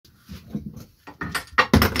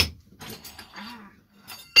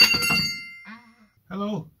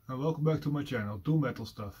Hello and welcome back to my channel, Tool Metal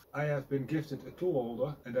Stuff. I have been gifted a tool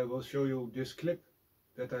holder and I will show you this clip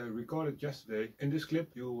that I recorded yesterday. In this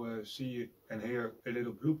clip you see and hear a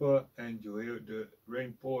little blooper and you hear the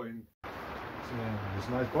rain pouring. This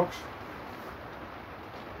nice box.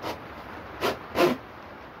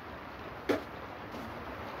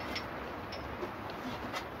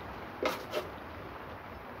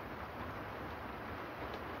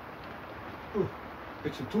 Ooh,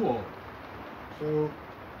 it's a tool holder. So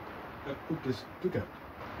let's put this together.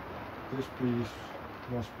 This piece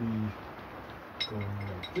must be going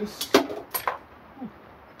like this. Ooh,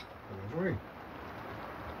 there's rain.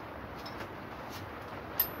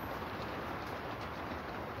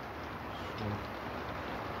 So,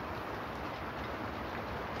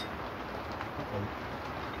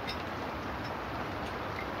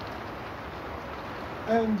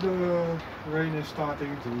 and the rain is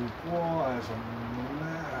starting to pour as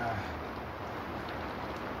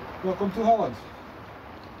welcome to Holland,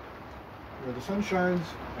 where the sun shines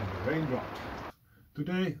and the rain drops.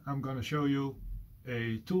 Today I'm going to show you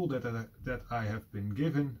a tool that I have been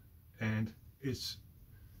given, and it's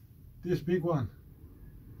this big one.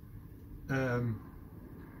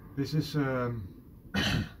 This is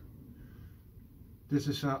this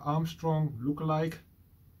is Armstrong lookalike,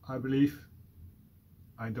 I believe.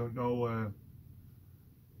 I don't know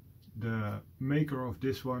the maker of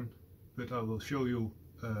this one, but I will show you.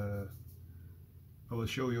 I will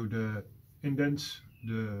show you the indents,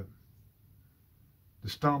 the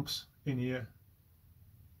stamps in here,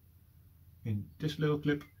 in this little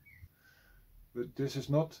clip. But this is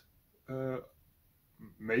not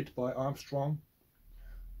made by Armstrong.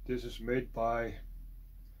 This is made by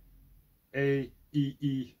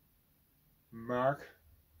AEE Mark.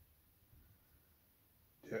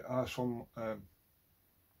 There are some, I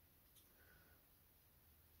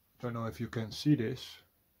don't know if you can see this,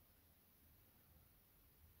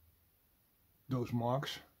 those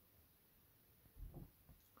marks.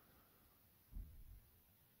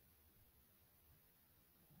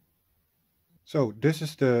 So this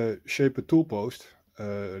is the shaper tool post,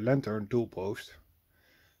 lantern tool post,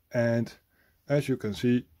 and as you can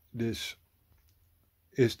see, this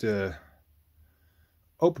is the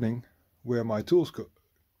opening where my tools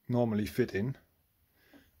normally fit in.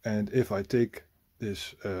 And if I take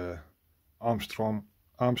this Armstrong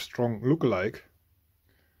lookalike,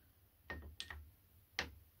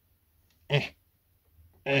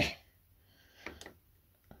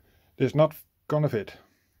 it's not gonna fit.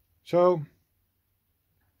 So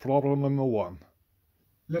problem number one.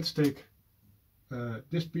 Let's take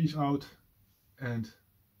this piece out and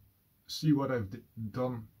see what I've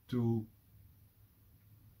done to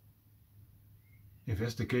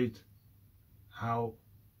investigate how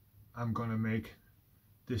I'm gonna make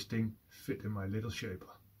this thing fit in my little shaper.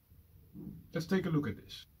 Let's take a look at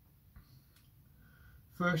this.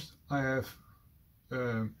 First I have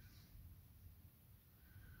to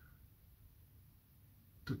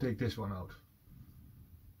take this one out.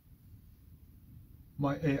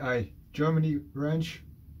 My AI Germany wrench.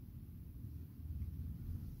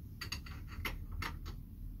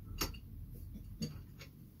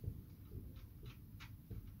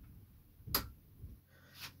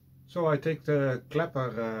 So I take the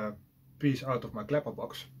clapper piece out of my clapper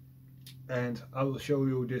box, and I will show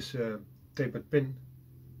you this tapered pin.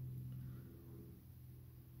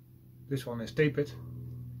 This one is tapered.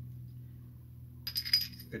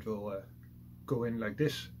 It will go in like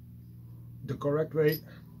this, the correct way,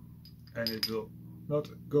 and it will not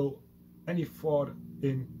go any farther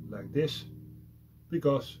in like this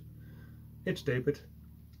because it's tapered.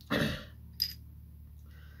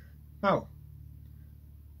 Now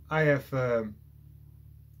I have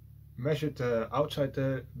measured outside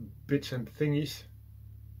the bits and thingies,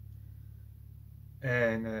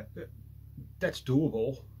 and that's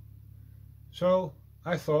doable. So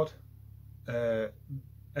I thought,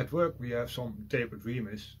 at work we have some tapered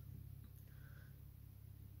reamers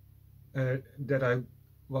that I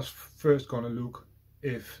was first gonna look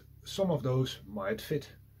if some of those might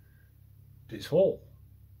fit this hole.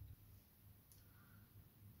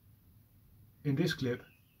 In this clip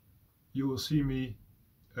you will see me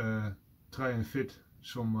try and fit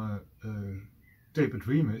some tapered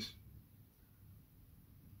reamers.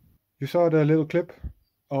 You saw the little clip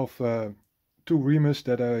of two reamers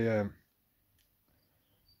that I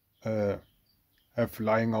have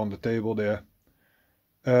lying on the table there.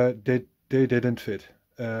 They didn't fit.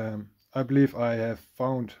 I believe I have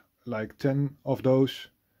found like 10 of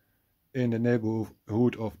those in the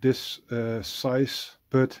neighborhood of this size,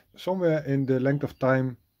 but somewhere in the length of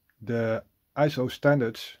time the ISO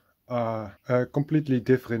standards are completely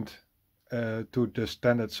different to the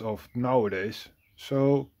standards of nowadays,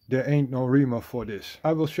 so there ain't no reamer for this.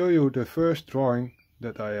 I will show you the first drawing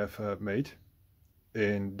that I have made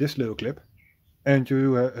in this little clip, and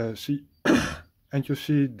you see and you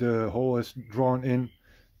see the hole is drawn in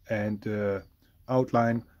and the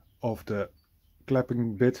outline of the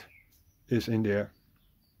clapping bit is in there.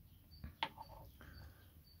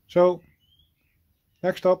 So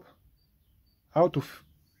next up, how to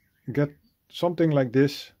get something like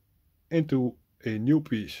this into a new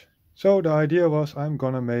piece. So the idea was, I'm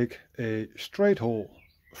gonna make a straight hole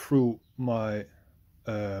through my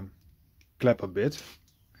clapper bit,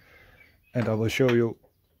 and I will show you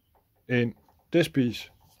in this piece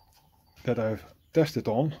that I've tested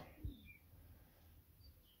on.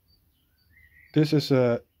 This is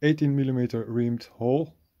a 18mm reamed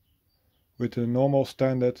hole with a normal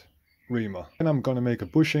standard reamer, and I'm gonna make a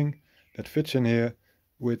bushing that fits in here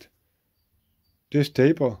with this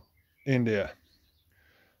taper in there.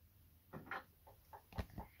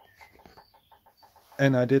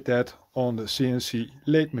 And I did that on the CNC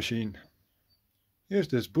lathe machine. Here's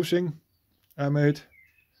this bushing I made.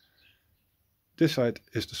 This side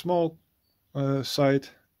is the small side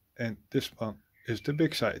and this one is the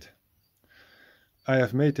big side. I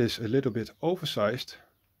have made this a little bit oversized,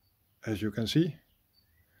 as you can see,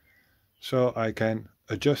 so I can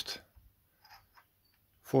adjust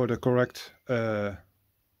for the correct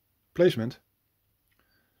placement.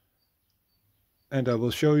 And I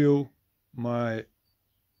will show you my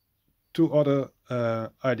two other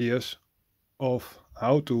ideas of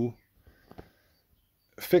how to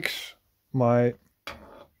fix my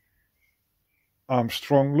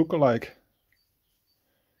Armstrong lookalike.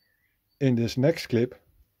 In this next clip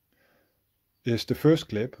is the first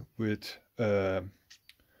clip with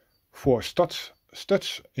 4 studs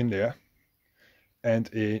in there and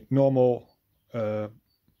a normal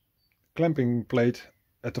clamping plate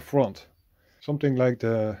at the front, something like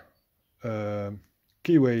the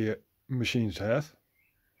keyway machines have.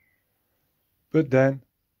 But then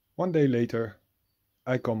one day later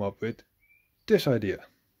I come up with this idea.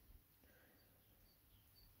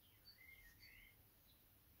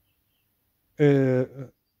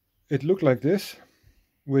 It looked like this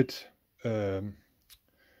with the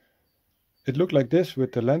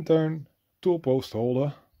lantern tool post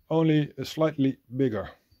holder, only slightly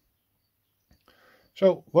bigger.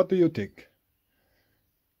 So what do you think?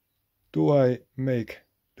 Do I make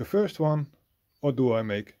the first one or do I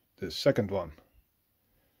make the second one?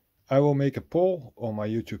 I will make a poll on my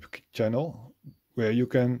YouTube channel where you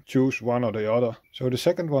can choose one or the other. So the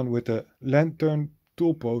second one with the lantern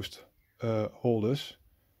tool post holders.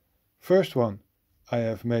 First one I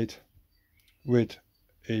have made with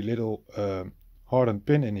a little hardened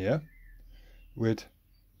pin in here with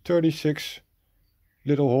 36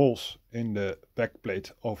 little holes in the back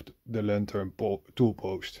plate of the lantern tool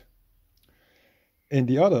post. In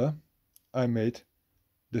the other I made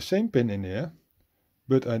the same pin in here,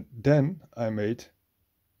 but then I made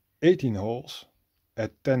 18 holes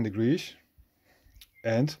at 10 degrees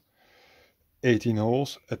and 18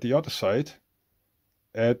 holes at the other side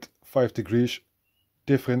at 5 degrees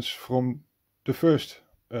difference from the first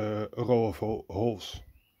row of holes.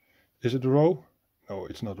 Is it a row? No,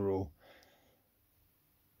 it's not a row.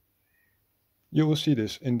 You will see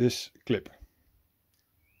this in this clip.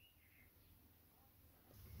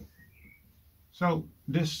 So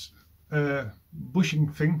this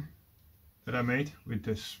bushing thing that I made with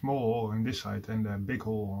this small hole on this side and a big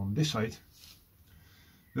hole on this side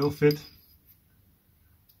will fit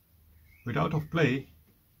without of play,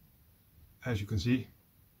 as you can see.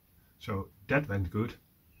 So that went good.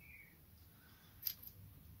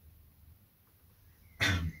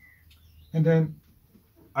 And then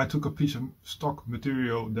I took a piece of stock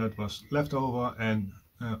material that was left over and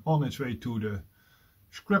on its way to the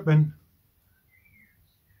scrap bin,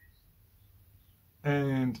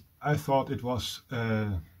 and I thought it was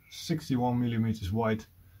 61mm wide,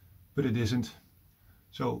 but it isn't.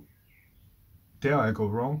 So there I go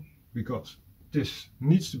wrong, because this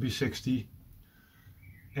needs to be 60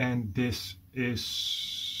 and this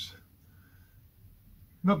is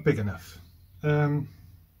not big enough.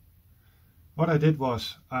 What I did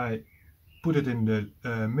was I put it in the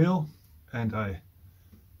mill and I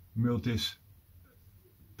milled this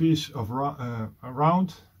piece of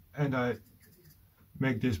round and I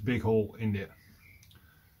make this big hole in there.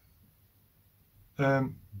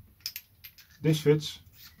 This fits,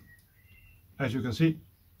 as you can see.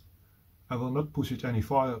 I will not push it any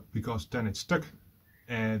farther because then it's stuck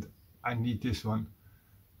and I need this one,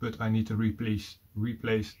 but I need to replace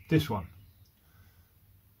this one.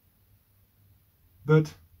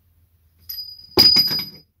 but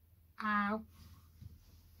ow.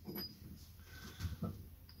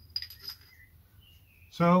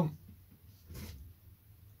 So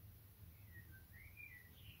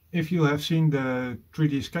if you have seen the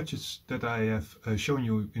 3D sketches that I have shown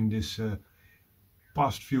you in this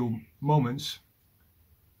past few moments,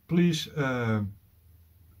 please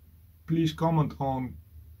please comment on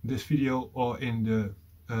this video or in the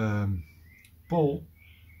poll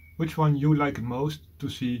which one you like most to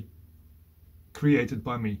see created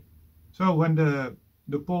by me. So when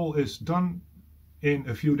the poll is done in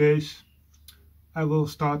a few days, I will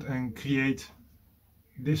start and create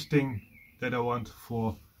this thing that I want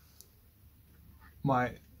for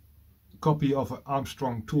my copy of an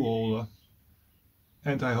Armstrong tool holder,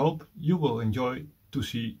 and I hope you will enjoy to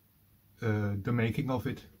see the making of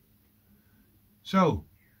it. So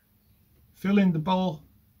fill in the poll,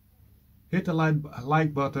 hit the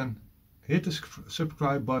like button, hit the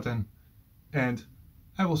subscribe button, and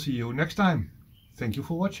I will see you next time. Thank you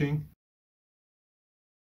for watching.